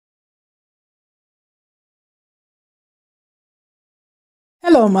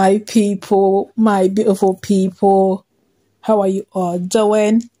Hello, my people, my beautiful people. How are you all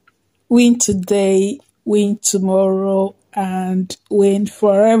doing? Win today, win tomorrow, and win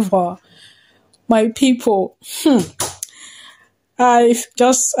forever. My people, I've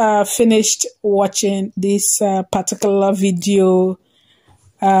just finished watching this particular video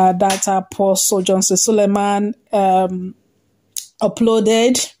that Apostle Johnson Suleman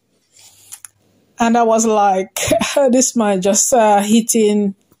uploaded. And I was like, this man just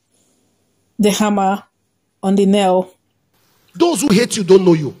hitting the hammer on the nail. Those who hate you don't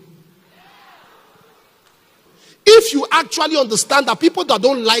know you. If you actually understand that people that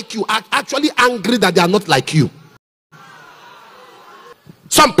don't like you are actually angry that they are not like you.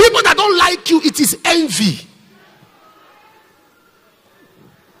 Some people that don't like you, it is envy.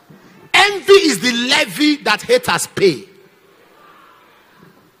 Envy is the levy that haters pay.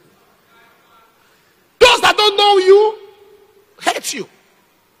 Those that don't know you hate you.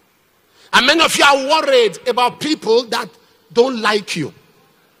 And many of you are worried about people that don't like you.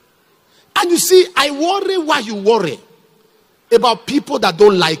 And you see, I worry why you worry about people that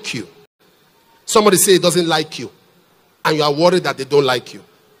don't like you. Somebody say it doesn't like you, and you are worried that they don't like you.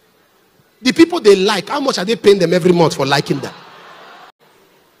 The people they like, how much are they paying them every month for liking them?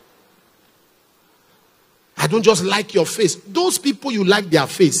 I don't just like your face. Those people you like their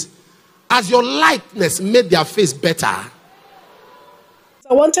face, as your likeness made their face better.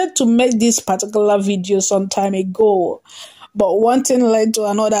 I wanted to make this particular video some time ago, but one thing led to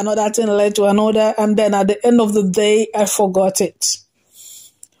another, another thing led to another, and then at the end of the day, I forgot it.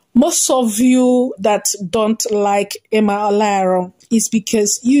 Most of you that don't like Imma Olerum is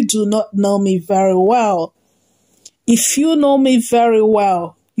because you do not know me very well. If you know me very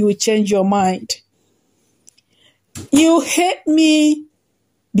well, you will change your mind. You hate me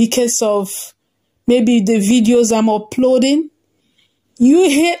because of maybe the videos I'm uploading. You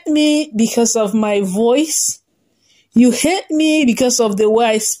hate me because of my voice. You hate me because of the way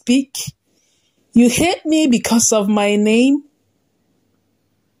I speak. You hate me because of my name.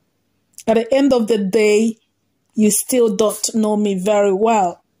 At the end of the day, you still don't know me very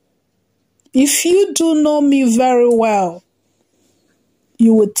well. If you do know me very well,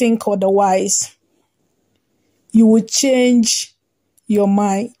 you would think otherwise. You would change your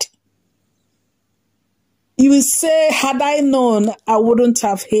mind. You will say, had I known, I wouldn't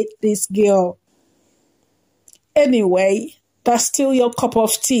have hate this girl. Anyway, that's still your cup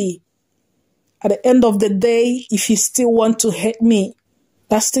of tea. At the end of the day, if you still want to hate me,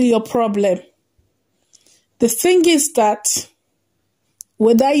 that's still your problem. The thing is that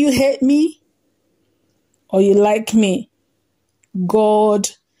whether you hate me or you like me, God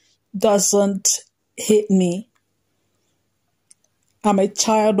doesn't hate me. I'm a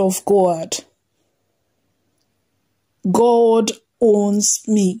child of God. God owns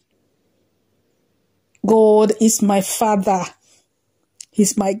me. God is my father.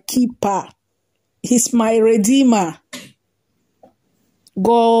 He's my keeper. He's my redeemer.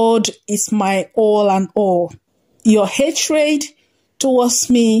 God is my all and all. Your hatred towards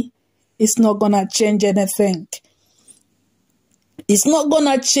me is not going to change anything. It's not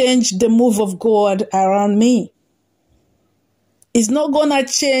going to change the move of God around me. It's not going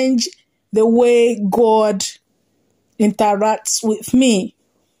to change the way God interacts with me.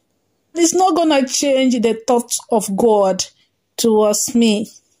 It's not going to change the thoughts of God towards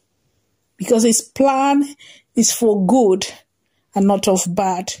me, because his plan is for good and not of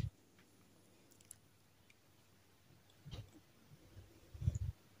bad.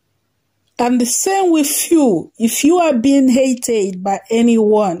 And the same with you. If you are being hated by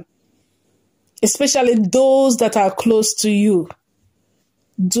anyone, especially those that are close to you,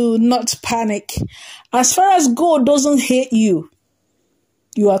 do not panic. As far as God doesn't hate you,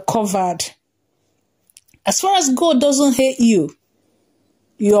 you are covered. As far as God doesn't hate you,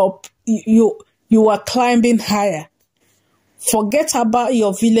 you are climbing higher. Forget about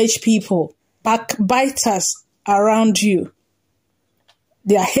your village people, backbiters around you.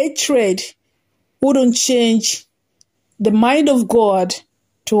 Their hatred wouldn't change the mind of God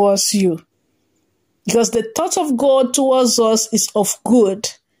towards you. Because the thought of God towards us is of good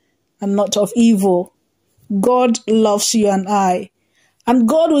and not of evil. God loves you and I. And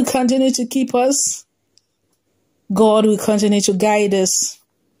God will continue to keep us. God will continue to guide us.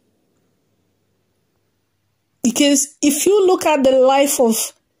 Because if you look at the life of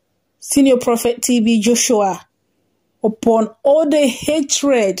Senior Prophet TB Joshua, upon all the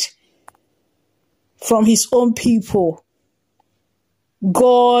hatred from his own people,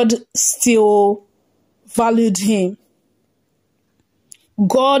 God still valued him.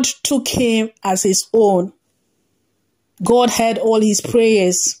 God took him as his own. God heard all his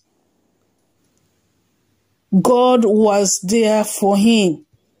prayers. God was there for him.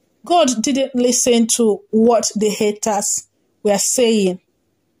 God didn't listen to what the haters were saying.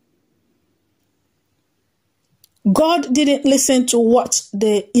 God didn't listen to what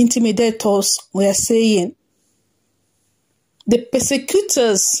the intimidators were saying. The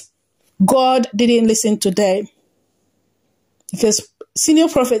persecutors, God didn't listen to them. Because Senior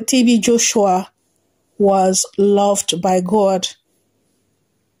Prophet TB Joshua was loved by God.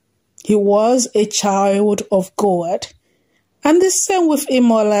 He was a child of God. And the same with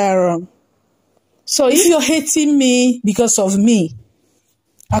Imma Olerum. So if you're hating me because of me,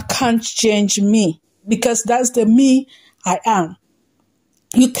 I can't change me. Because that's the me I am.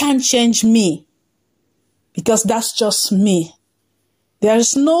 You can't change me. Because that's just me. There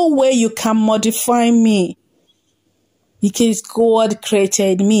is no way you can modify me. Because God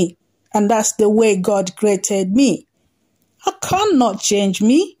created me. And that's the way God created me. I cannot change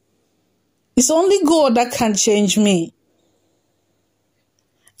me. It's only God that can change me.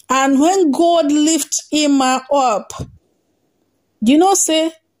 And when God lifts Imma up,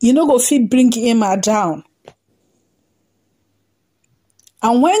 go fit bring Imma down.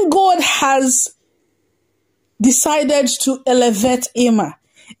 And when God has decided to elevate Imma,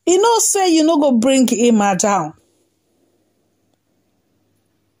 go bring Imma down.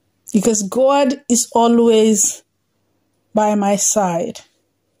 Because God is always by my side.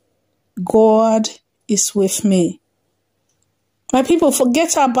 God is with me. My people,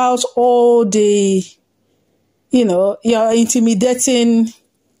 forget about all the, your intimidating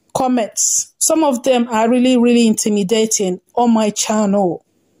comments. Some of them are really, really intimidating on my channel.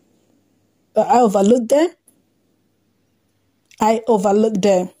 But I overlook them.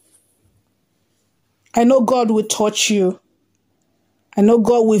 I know God will touch you. I know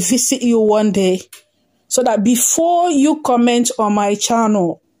God will visit you one day. So that before you comment on my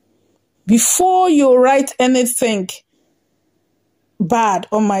channel, before you write anything bad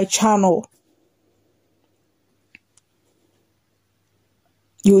on my channel,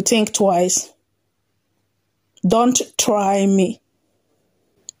 you think twice. Don't try me.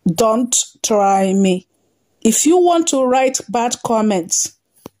 Don't try me. If you want to write bad comments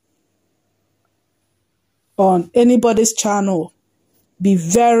on anybody's channel, be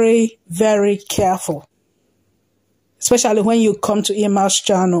very, very careful. Especially when you come to Imma's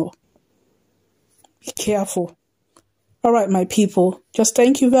channel. Be careful. All right, my people. Just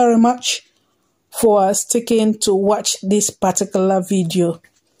thank you very much for sticking to watch this particular video.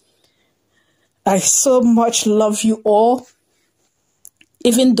 I so much love you all.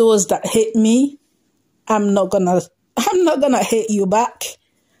 Even those that hate me, I'm not gonna hate you back.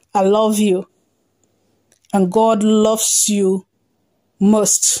 I love you. And God loves you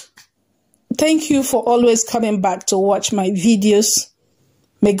most. Thank you for always coming back to watch my videos.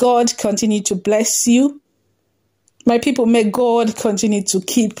 May God continue to bless you. My people, may God continue to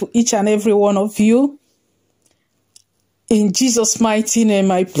keep each and every one of you. In Jesus' mighty name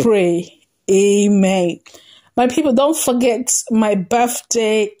I pray. Amen. My people, don't forget my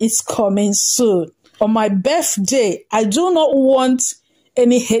birthday is coming soon. On my birthday, I do not want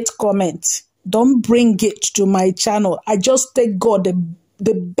any hate comment. Don't bring it to my channel. I just take God,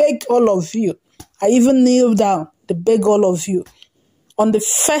 they beg all of you. I even kneel down, they beg all of you. On the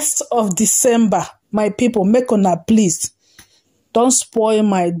 1st of December, my people, make una please. Don't spoil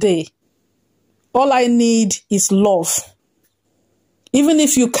my day. All I need is love. Even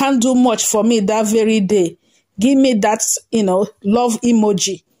if you can't do much for me that very day, give me that, love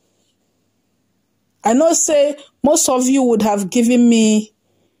emoji. I know, say, most of you would have given me,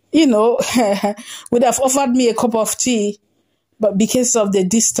 would have offered me a cup of tea, but because of the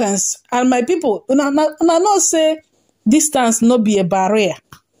distance. And my people, I know, say, distance no be a barrier.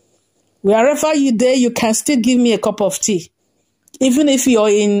 Wherever you there, you can still give me a cup of tea. Even if you're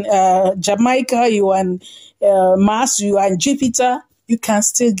in Jamaica, you are in Mars, you are in Jupiter, you can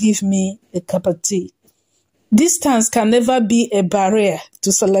still give me a cup of tea. Distance can never be a barrier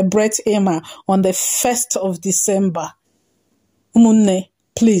to celebrate Imma on the 1st of December. Umunne,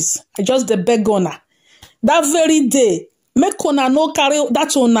 please, I just beg una. That very day, make una no carry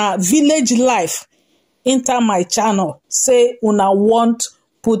that una village life enter my channel. Say una won't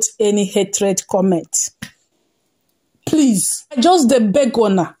put any hatred comment. Please, I just beg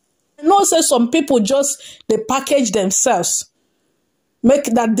una. I know, say some people just they package themselves. Make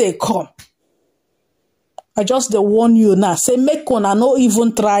that day come. I just warn you now. Say make una no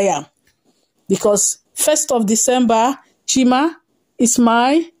even try am. Because 1st of December, Chima, is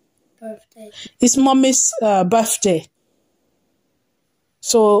my birthday. It's mommy's birthday.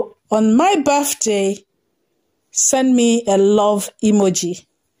 So on my birthday, send me a love emoji.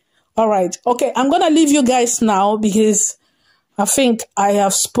 All right. Okay, I'm going to leave you guys now because I think I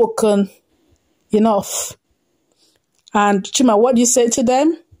have spoken enough. And Chima, what do you say to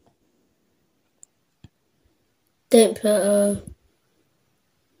them? Don't put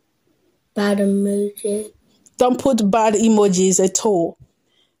bad emoji. Don't put bad emojis at all.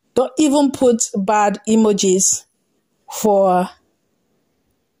 Don't even put bad emojis for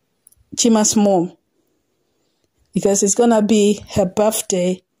Chima's mom, because it's going to be her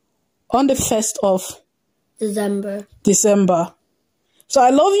birthday on the 1st of December. So I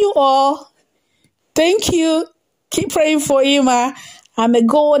love you all. Thank you. Keep praying for Imma. And may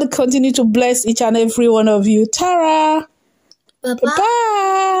God continue to bless each and every one of you. Tara. Bye-bye.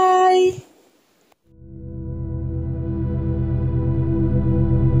 Bye.